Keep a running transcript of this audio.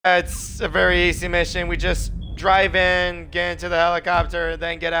It's a very easy mission. We just drive in, get into the helicopter,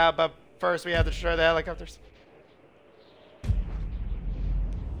 then get out. But first, we have to destroy the helicopters.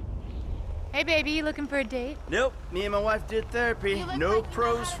 Hey, baby, you looking for a date? Nope. Me and my wife did therapy. No like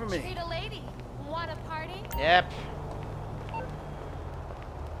pros for me. Treat a lady. Want a party? Yep.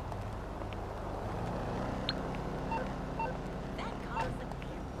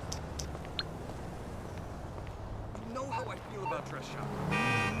 You know how I feel about dress shopping.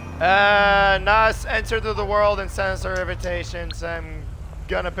 Nas, enter to the world and send us our invitations. I'm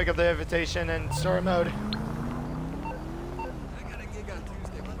gonna pick up the invitation in story mode. I got a gig on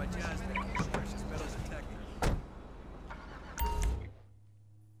Tuesday with my jazz technician. Precious Metals and Technics.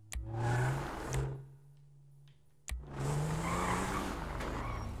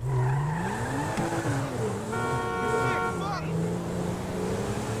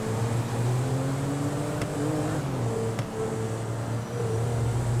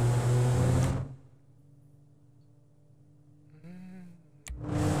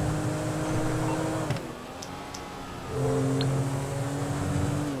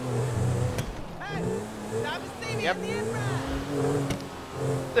 Yep.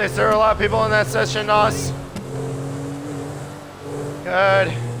 Is there a lot of people in that session, Nos? Good.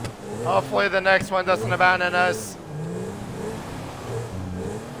 Hopefully the next one doesn't abandon us.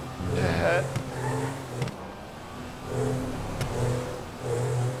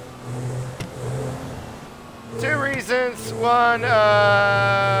 Two reasons. One,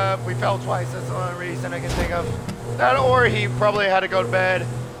 we fell twice. That's the only reason I can think of. That or he probably had to go to bed.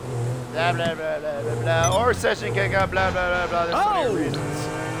 Blah, blah, blah, blah, blah, blah. Or session kick up, blah, blah, blah, blah. There's so many reasons.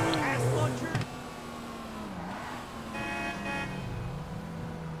 Ass launcher.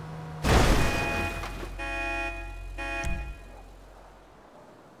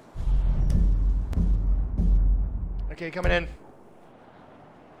 Okay, coming in.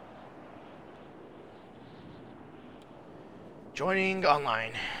 Joining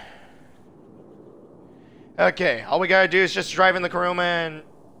online. Okay, all we gotta do is just drive in the Kuruma and...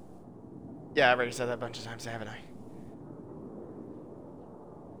 Yeah, I've already said that a bunch of times, haven't I?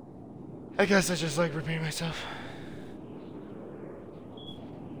 I guess I just like repeating myself.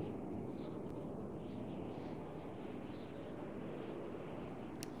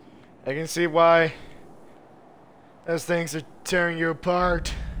 I can see why those things are tearing you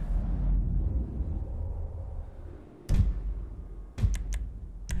apart.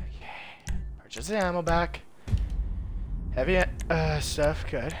 Okay, purchase the ammo back. Heavy stuff,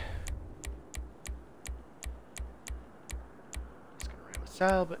 good. It's gonna run with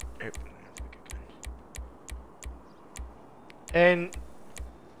style, but nope. And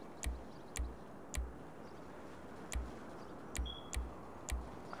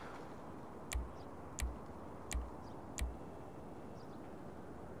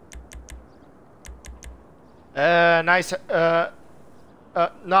nice.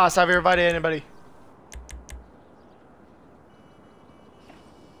 Nas, have you invited anybody?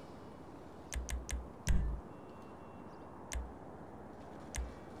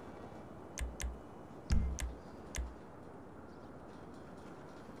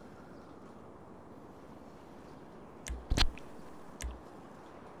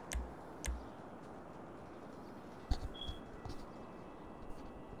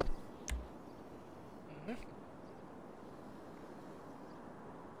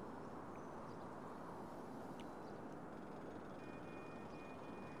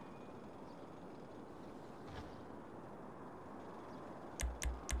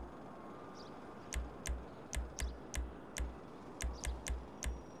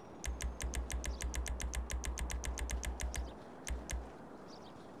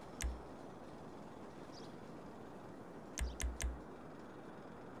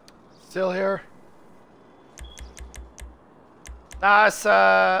 Still here? Nice,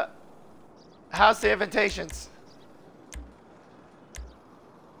 how's the invitations?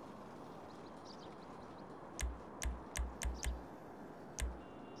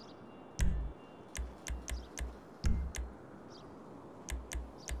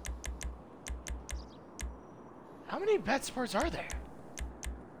 How many bet sports are there?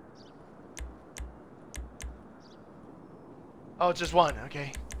 Oh, just one,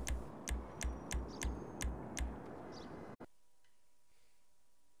 okay.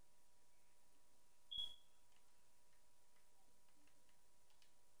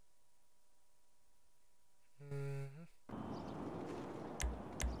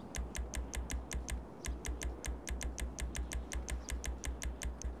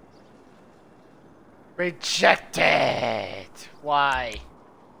 Rejected. Why?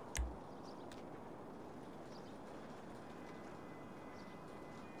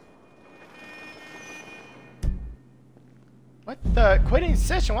 What the? Quitting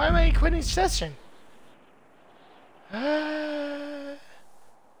session? Why am I quitting session?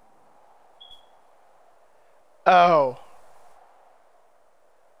 Oh.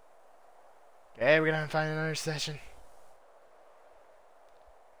 Okay, we're gonna find another session.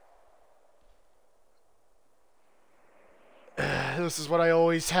 This is what I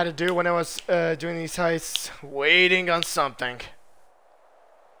always had to do when I was doing these heists. Waiting on something.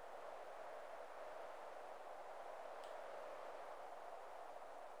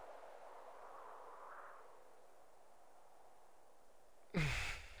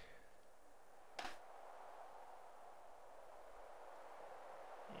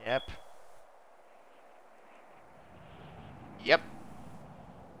 Yep. Yep.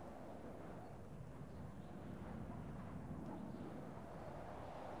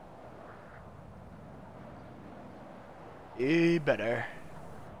 You better.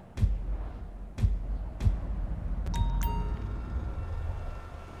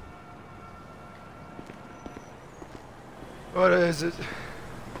 What is it?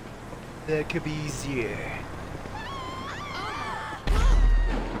 That could be easier.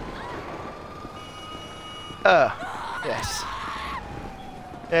 Yes.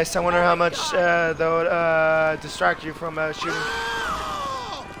 Yes, I wonder how much that would distract you from shooting.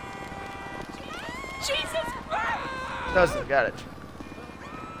 Jesus Christ! Doesn't got it.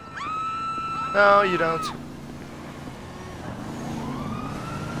 No, you don't.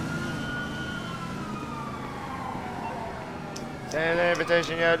 Send an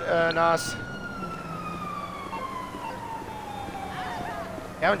invitation yet, Nos?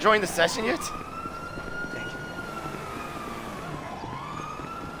 You haven't joined the session yet?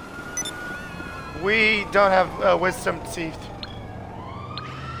 We don't have wisdom teeth.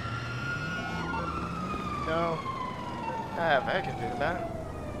 No. I have. I can do that.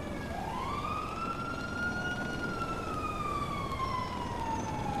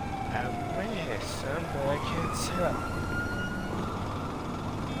 I wish some, but I can't tell.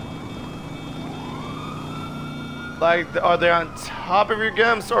 Like, are they on top of your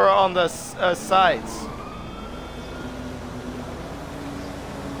gums or on the sides?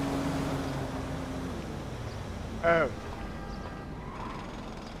 Oh.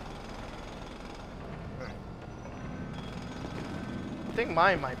 I think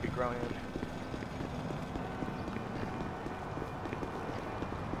mine might be growing in.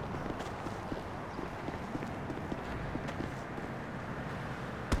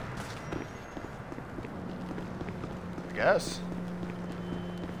 I guess.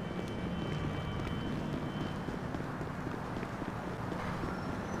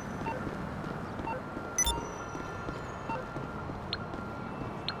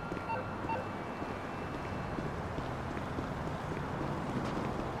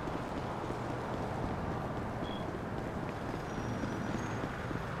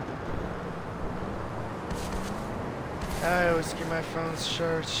 I always keep my phone's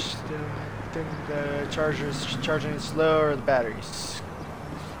charged. I think the charger's charging slow or the battery's slow.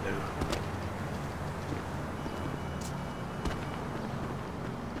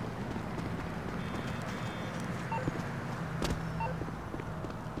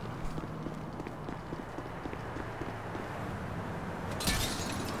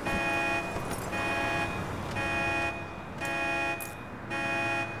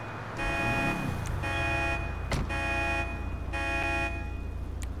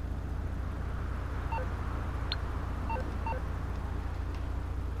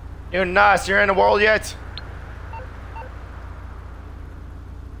 You Nas, you're in the world yet?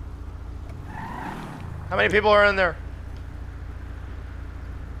 How many people are in there?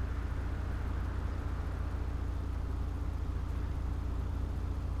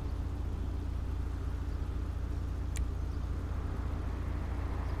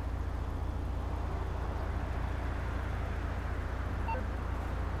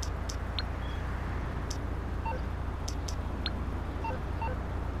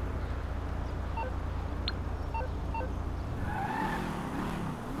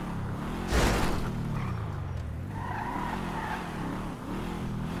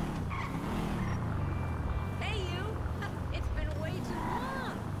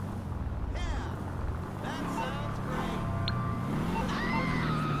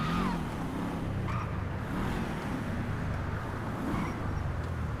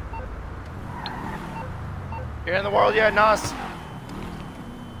 You're in the world yet, Nos?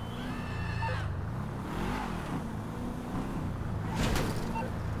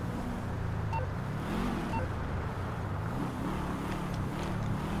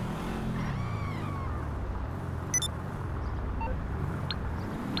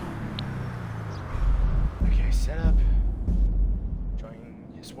 Okay, set up.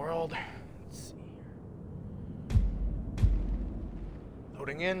 world. Let's see here.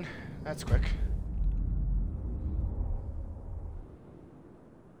 Loading in. That's quick.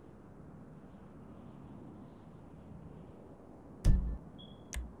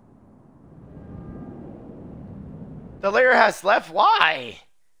 The leader has left? Why?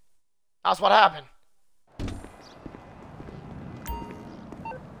 That's what happened.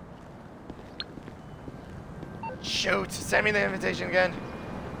 Shoot, send me the invitation again.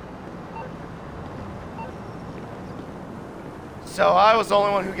 So I was the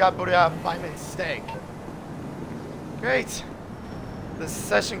only one who got booted out by mistake. Great. This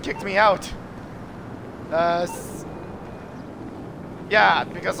session kicked me out. Yeah,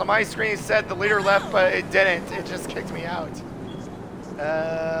 because on my screen it said the leader left, but it didn't. It just kicked me out.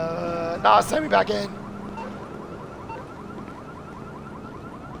 Nah, send me back in.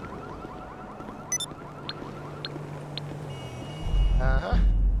 Uh-huh.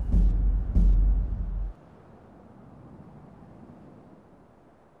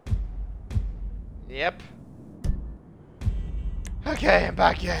 Yep. Okay, I'm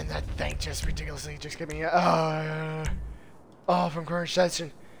back in. That thing just ridiculously just gave me from current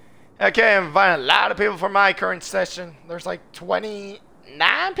session. Okay, I'm inviting a lot of people for my current session. There's like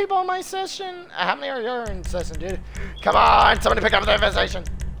 29 people in my session. How many are you in session, dude? Come on, somebody pick up the invitation.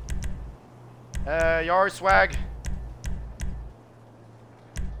 Your swag.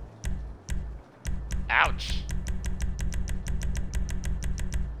 Ouch.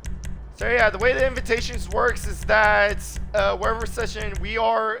 So yeah, the way the invitations works is that wherever session we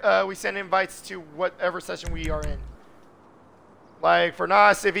are, we send invites to whatever session we are in. Like for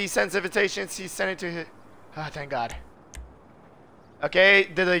Nas, if he sends invitations, he sent it to his... Ah, thank God. Okay,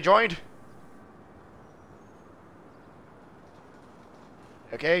 did they join?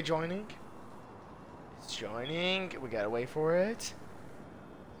 Okay, joining. It's joining. We gotta wait for it.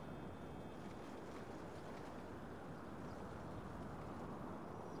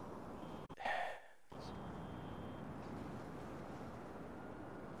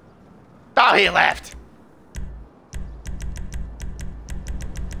 Oh, he left.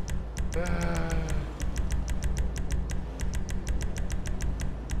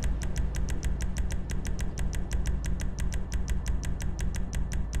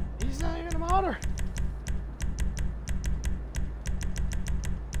 He's not even a modder.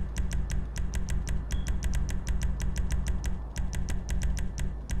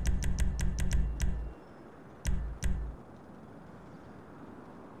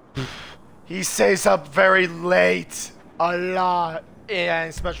 He stays up very late. A lot. Yeah,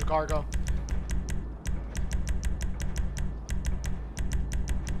 in special cargo.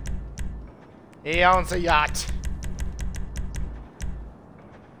 He owns a yacht.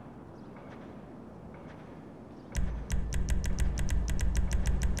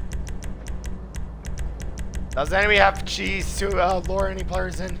 Does the enemy have cheese to lure any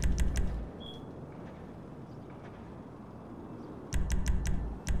players in?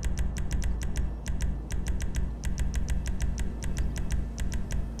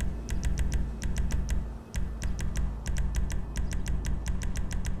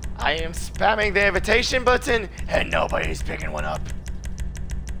 I am spamming the invitation button and nobody's picking one up.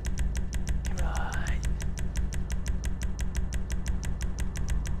 Come on.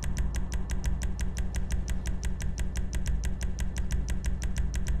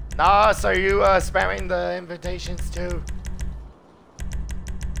 Nas, are you spamming the invitations too?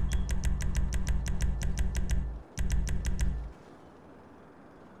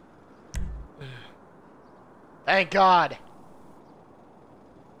 Thank God.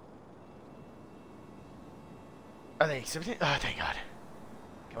 Are they exhibiting? Oh, thank God.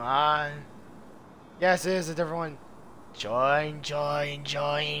 Come on. Yes, it is a different one. Join, join,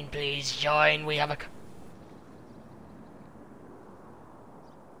 join. Please join. We have a...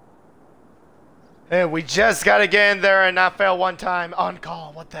 Hey, we just gotta get in there and not fail one time. On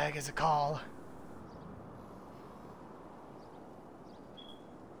call. What the heck is a call?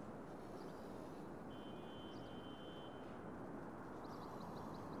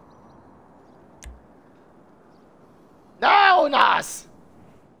 No, Nas!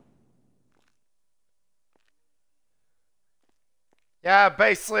 Yeah,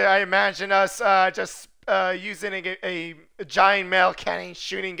 basically, I imagine us just using a giant mail cannon,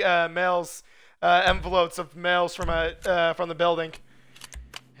 shooting mails, envelopes of mails from the building.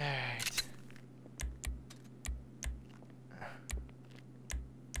 Alright.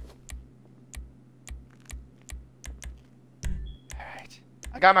 Alright.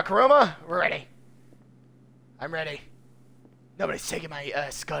 I got my Kuruma. We're ready. I'm ready. Nobody's taking my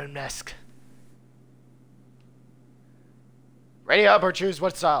scum nest. Ready up or choose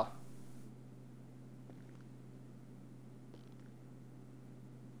what style?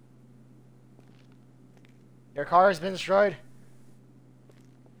 Your car has been destroyed.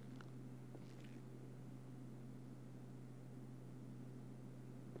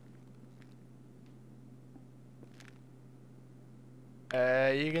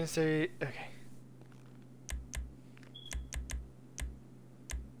 You can see. Okay.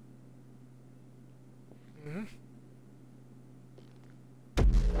 Mm-hmm.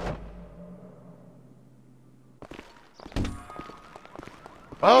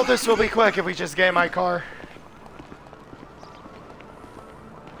 Well, this will be quick if we just get in my car.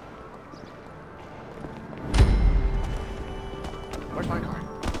 Where's my car?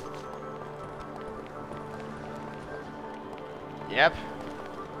 Yep.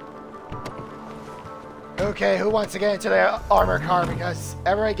 Okay, who wants to get into the armor car? Because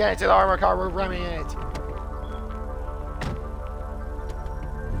everyone get into the armor car, we're running in it.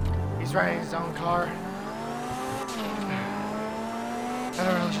 He's running his own car. I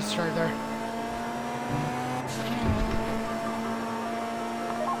don't know, let's just drive there.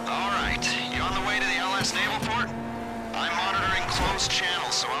 Alright, you on the way to the LS Naval Port? I'm monitoring closed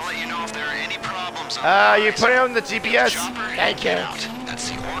channels, so I'll let you know if there are any problems on You put it on the GPS? Chopper, Thank you. get out. That's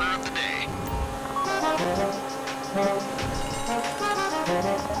the order of the day.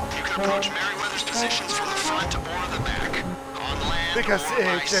 You can approach Merryweather's positions from the front or the back. On land Because or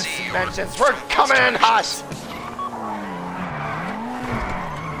by it just sea or mentions we're from coming in hot!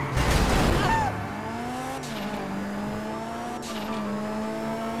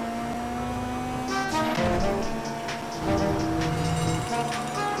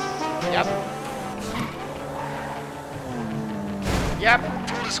 Yep. Yep.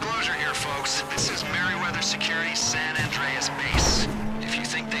 Full disclosure here, folks. This is Merryweather Security's San Andreas base. If you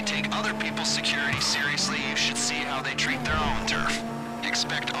think they take other people's security seriously, you should see how they treat their own turf.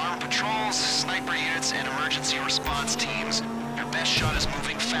 Expect armed patrols, sniper units, and emergency response teams. Your best shot is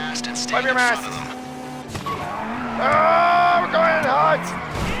moving fast and staying Wipe your in front mask. of them. Oh, we're going in hot!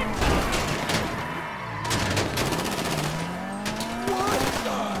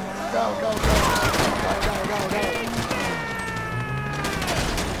 Go, go, go, go, go, go, go.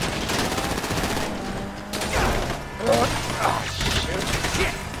 Oh, shoot.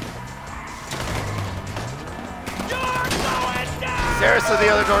 Seriously, the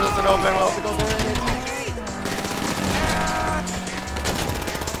other door doesn't open. We'll have to go there.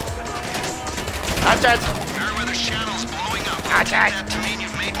 Not yet. Merryweather's channel's blowing up. Not yet. That to mean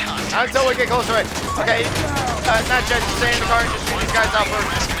you've made contact. Until we get closer to it. Okay, not yet. Just stay in the car and just shoot these guys out first.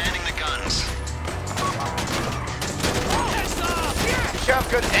 Last commanding the guns. Jump,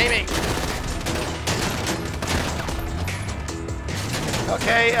 good aiming.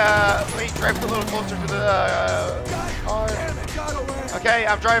 Okay, let me drive a little closer to the car. Okay,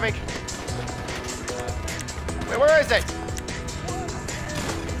 I'm driving. Wait, where is it?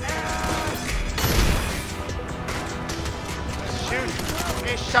 Shoot. I'm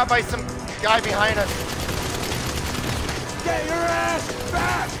getting shot by some guy behind us. Get your ass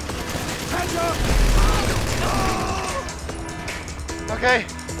back! Hands up! Okay.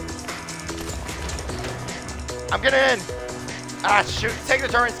 I'm getting in. Ah, shoot. Take the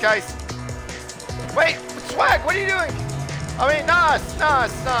turrets, guys. Wait, Swag, what are you doing? I mean, Nas,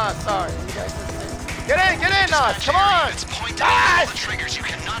 sorry. You guys get in, Nas, come on! It's pointed Ah! at all the triggers. You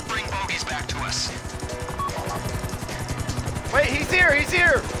cannot bring bogeys back to us. Wait, he's here!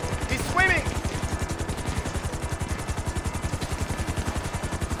 He's swimming!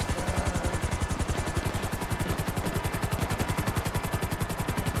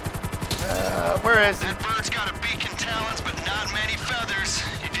 Where is he? That bird's got a beak and talons, but not many feathers,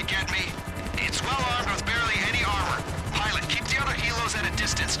 if you get me. It's well armed with barely any armor. Pilot, keep the other helos at a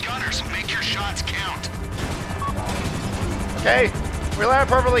distance. Gunners, make your shots count. Okay, we land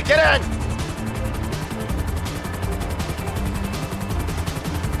perfectly. Get in!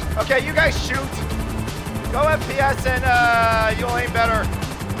 Okay, you guys shoot. Go FPS and you'll aim better.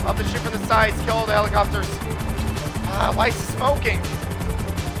 I'll have to shoot from the sides, kill all the helicopters. Why is he smoking?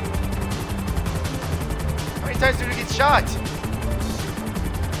 How many times did he get shot?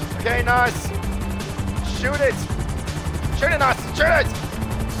 Okay, Nas. Shoot it. Shoot it, Nas. Shoot it.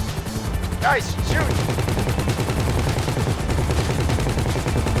 Guys, shoot.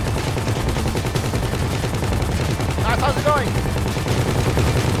 Nas, how's it going?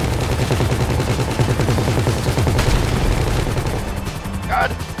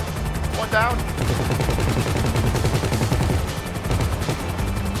 God. One down.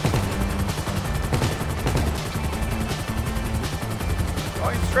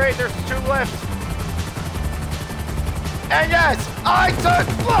 Going straight, there's two left. And yes, I took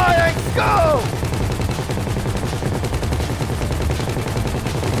flying skull!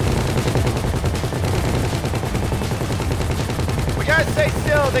 We gotta stay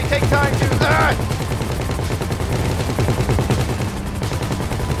still, they take time to...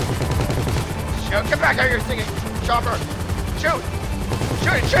 Shoot, get back here, you stinking chopper! Shoot!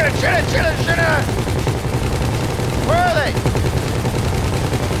 Shoot it, shoot it, shoot it, shoot it, shoot it! Where are they?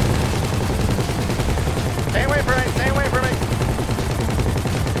 Stay away from me, stay away from me!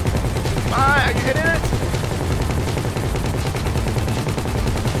 Come on, are you hitting it?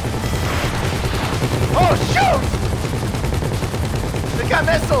 Oh, shoot! They got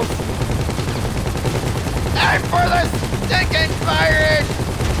missiles! Aim for the stinking firing!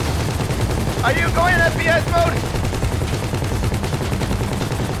 Are you going in FPS mode?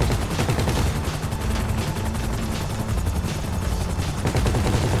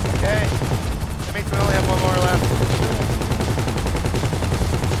 Okay. That means we only have one more left.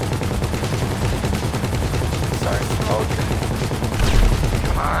 Sorry, smoke.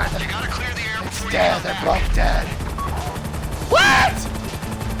 Come on. You gotta clear the air It's before you dead. come They're back. both dead. What?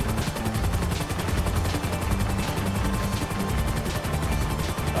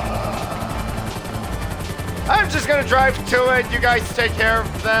 I'm just gonna drive to it. You guys take care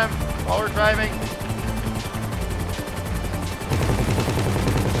of them while we're driving.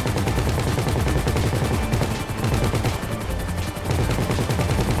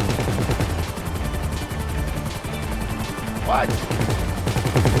 What?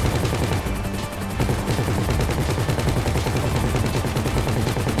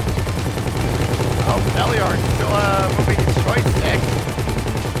 Oh, Beliard still moving his joystick.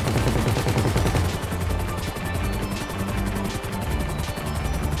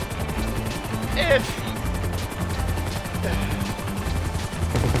 If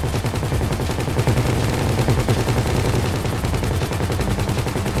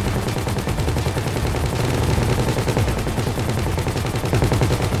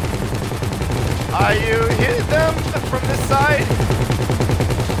are you hitting them from this side?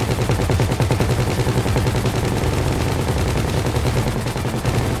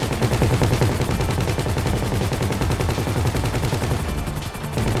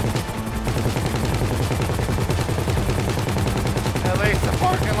 At least the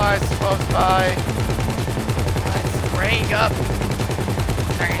parking lot's close by. Let's bring up.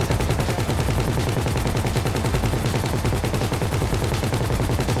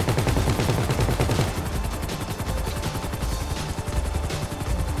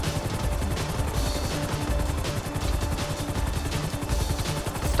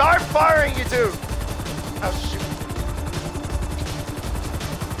 Start firing, you two! Oh, shoot.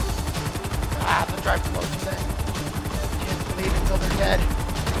 I have to drive close to them. Can't leave until they're dead.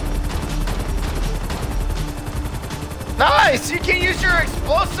 Nice! You can use your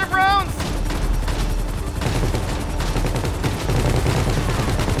explosive rounds?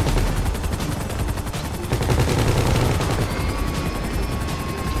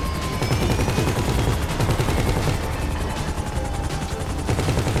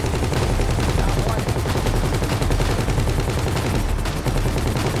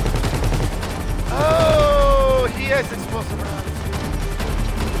 Oh, he has explosive rounds.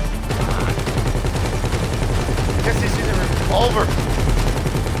 I guess he's using a revolver.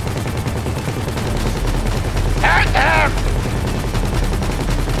 Hit him!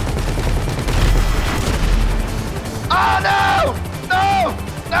 Oh no! No!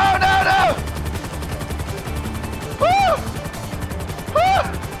 No, no, no! Woo! Woo!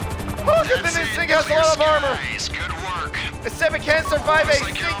 Oh, good thing this thing has a lot of armor. Guys, good work. Except it can't survive a Looks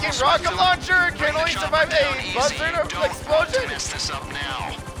like you're stinking almost rocket ready to launcher. It bring can the only chopper survive down a easy. buzzard Don't explosion. mess this up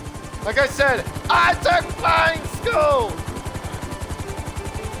now. Like I said, I took flying school.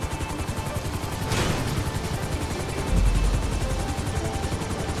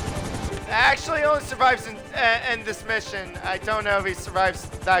 Actually, only survives in this mission. I don't know if he survives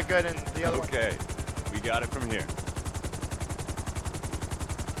that good in the other one. Okay, we got it from here.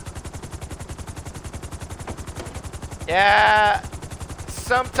 Yeah,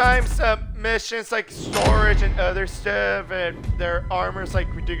 sometimes missions like storage and other stuff, and their armor's like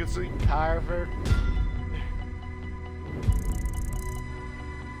ridiculously powerful.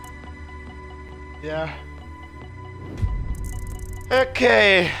 Yeah.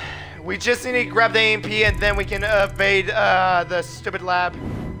 Okay, we just need to grab the AMP and then we can evade the stupid lab.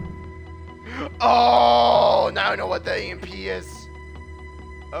 Oh, now I know what the AMP is.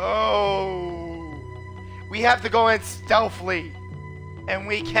 Oh, we have to go in stealthily, and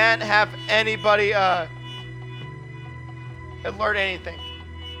we can't have anybody alert anything.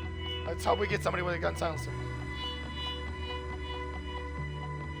 Let's hope we get somebody with a gun silencer.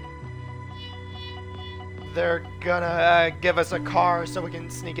 they're gonna give us a car so we can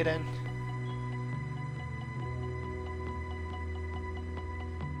sneak it in.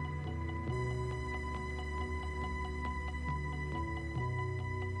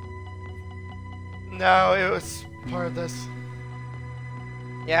 No, it was part of this.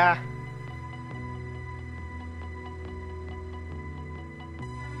 Yeah.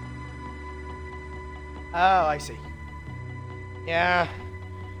 Oh, I see. Yeah.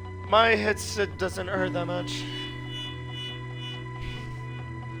 My headset doesn't hurt that much.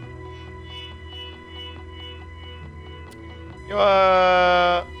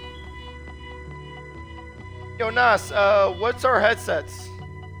 Jonas, what's our headsets?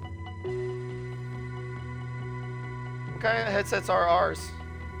 What kind of headsets are ours?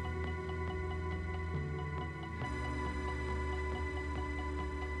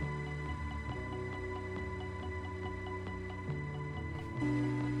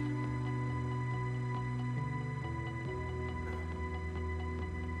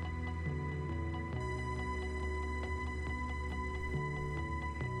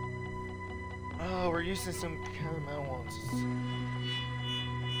 Oh, we're using some kind of metal ones.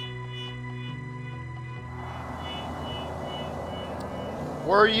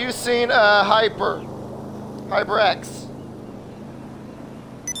 We're using HyperX.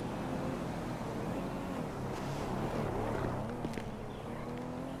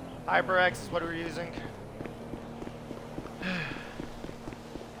 HyperX is what we're using.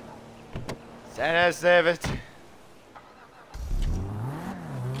 San David.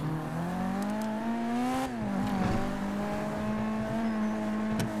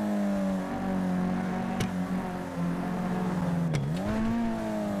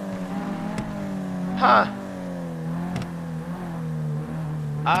 Huh.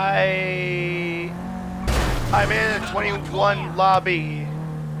 I'm in a 21 lobby.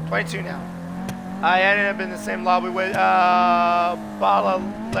 22 now. I ended up in the same lobby with Bala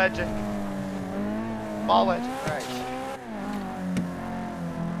Legend. Ball Legend, right.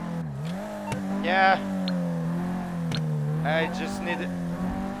 Yeah. I just needed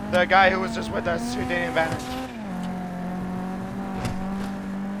the guy who was just with us who didn't vanish.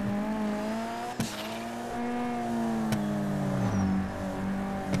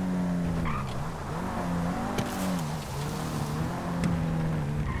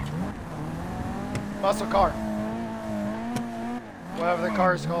 Muscle car. Whatever the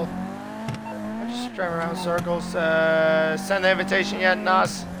car is called. I'm just driving around in circles. Send the invitation yet,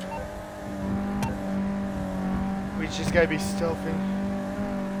 Nas? We just gotta be stealthy.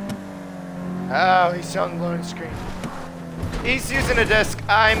 Oh, he's still on the loading screen. He's using a disc.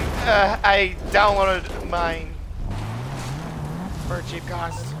 I downloaded mine for a cheap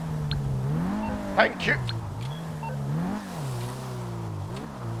cost. Thank you.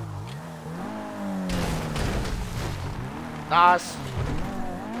 Nice.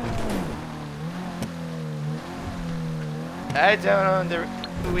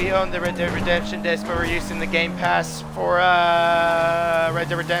 We own the Red Dead Redemption disc, but we're using the Game Pass for Red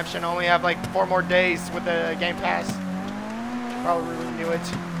Dead Redemption. Only have like 4 more days with the Game Pass. Probably renew it.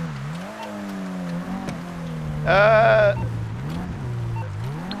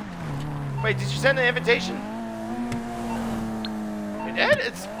 Wait, did you send the invitation? You did?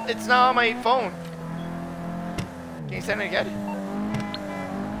 It's not on my phone. Can you send it again?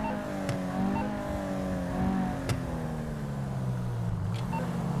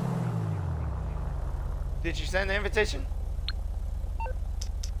 Did you send the invitation?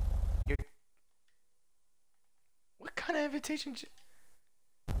 What kind of invitation?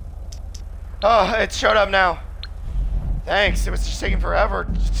 Oh, it showed up now. Thanks. It was just taking forever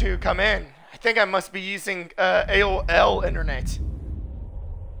to come in. I think I must be using AOL internet.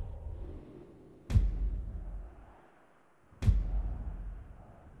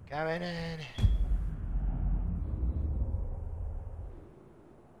 Coming in.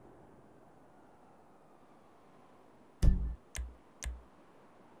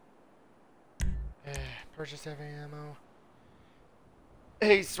 Purchase heavy ammo.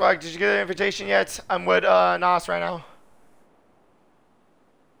 Hey, Swag, did you get the invitation yet? I'm with Nas right now.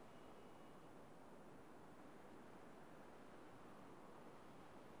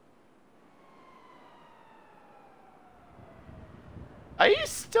 Are you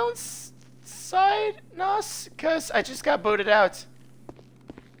still inside, Nas? Because I just got booted out.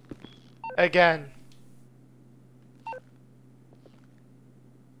 Again.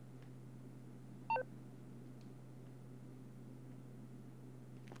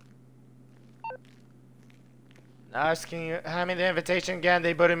 Nas, can you hand me the invitation again?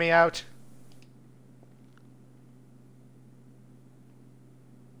 They booted me out.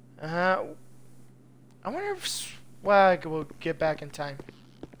 I wonder if Swag will get back in time.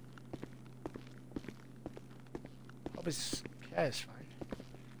 Hope his cat is fine.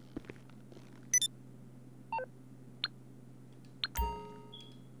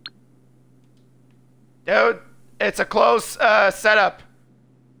 Dude, it's a close setup.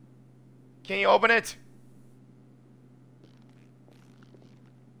 Can you open it?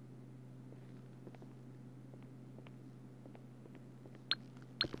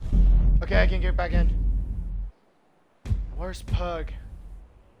 Okay, I can get back in. Where's Pug?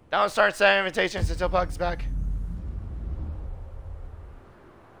 Don't start sending invitations until Pug's back.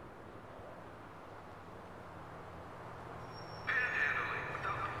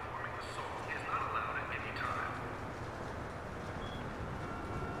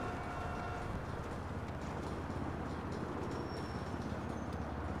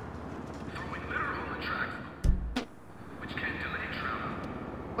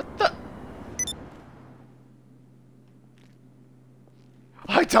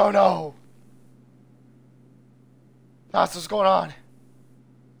 I don't know. That's what's going on.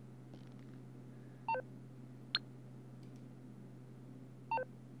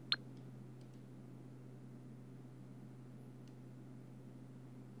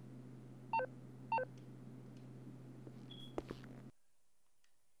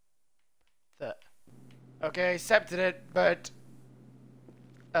 Okay, accepted it, but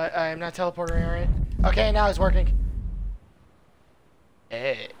I am not teleporting right. Okay, now it's working.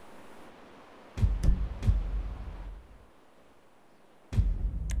 Hey.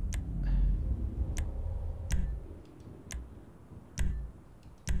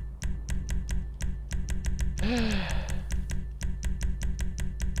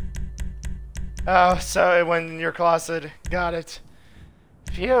 Oh, so it went in your closet. Got it.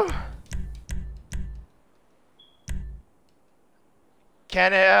 Phew.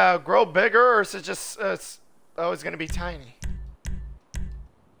 Can it grow bigger, or is it just always going to be tiny?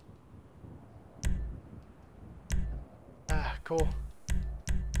 Ah, cool.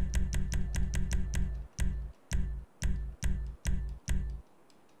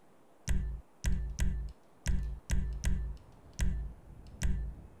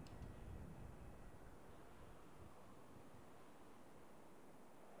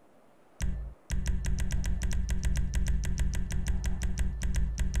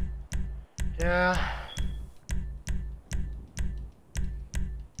 Yeah.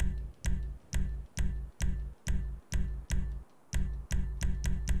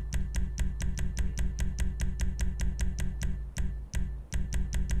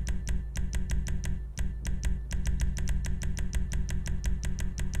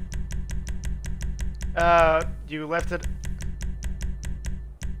 You left it.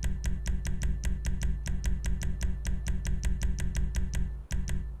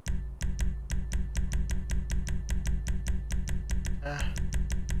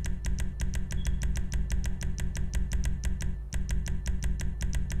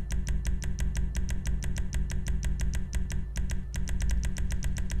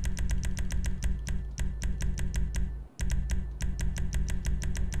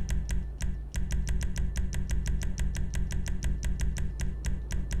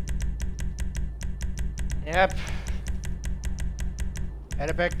 Yep. Had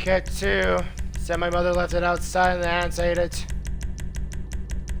a big kit too. Said my mother left it outside and the ants ate it.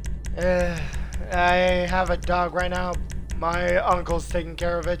 I have a dog right now. My uncle's taking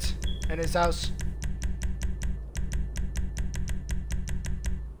care of it in his house.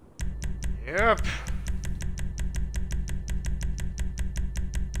 Yep.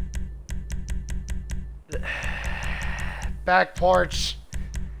 Back porch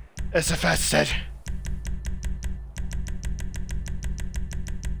is infested.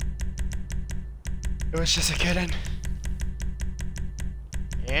 It was just a kitten.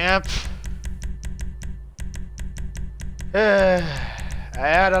 Yep. I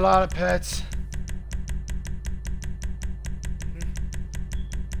had a lot of pets.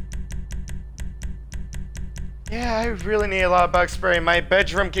 Yeah, I really need a lot of bug spray. My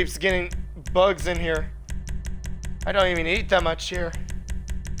bedroom keeps getting bugs in here. I don't even eat that much here.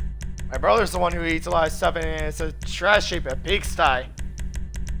 My brother's the one who eats a lot of stuff, and it's a trash heap, a pigsty.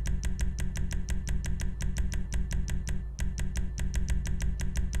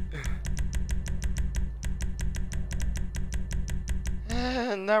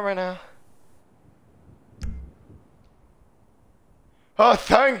 Not right now. Oh,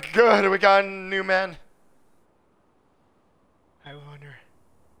 thank God we got a new man. I wonder.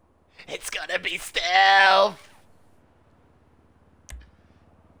 It's gonna be stealth.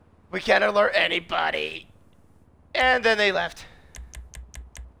 We can't alert anybody. And then they left.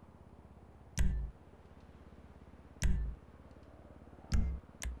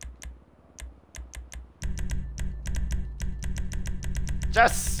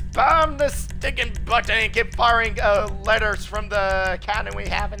 Just spam the sticking button and keep firing letters from the cannon we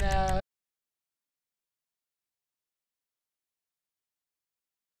have in the...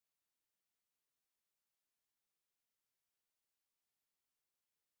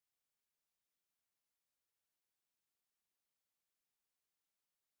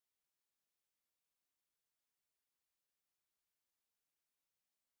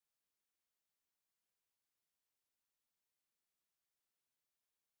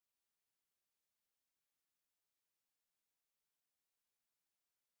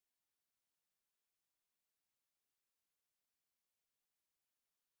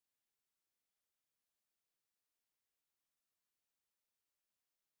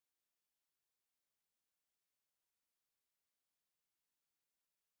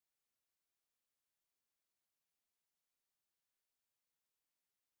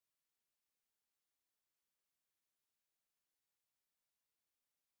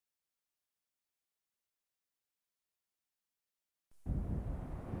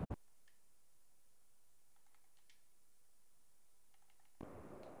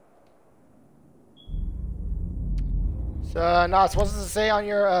 So, Nas, what does it say on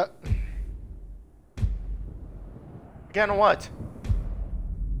your, Again, what?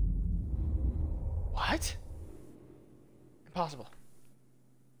 What? Impossible.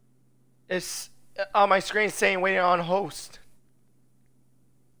 It's on my screen saying waiting on host.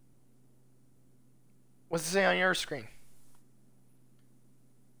 What's it say on your screen?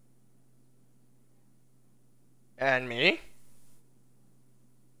 And me?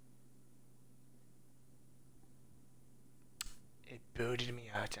 It booted me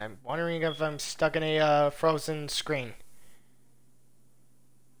out. I'm wondering if I'm stuck in a frozen screen.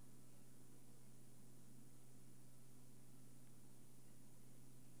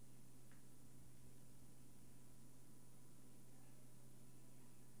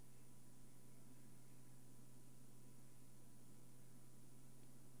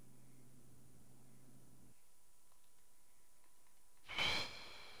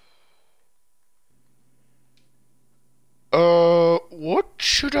 What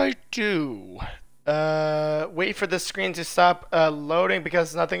should I do? Wait for the screen to stop loading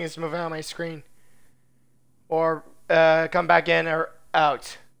because nothing is moving on my screen. Or come back in or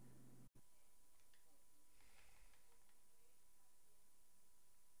out.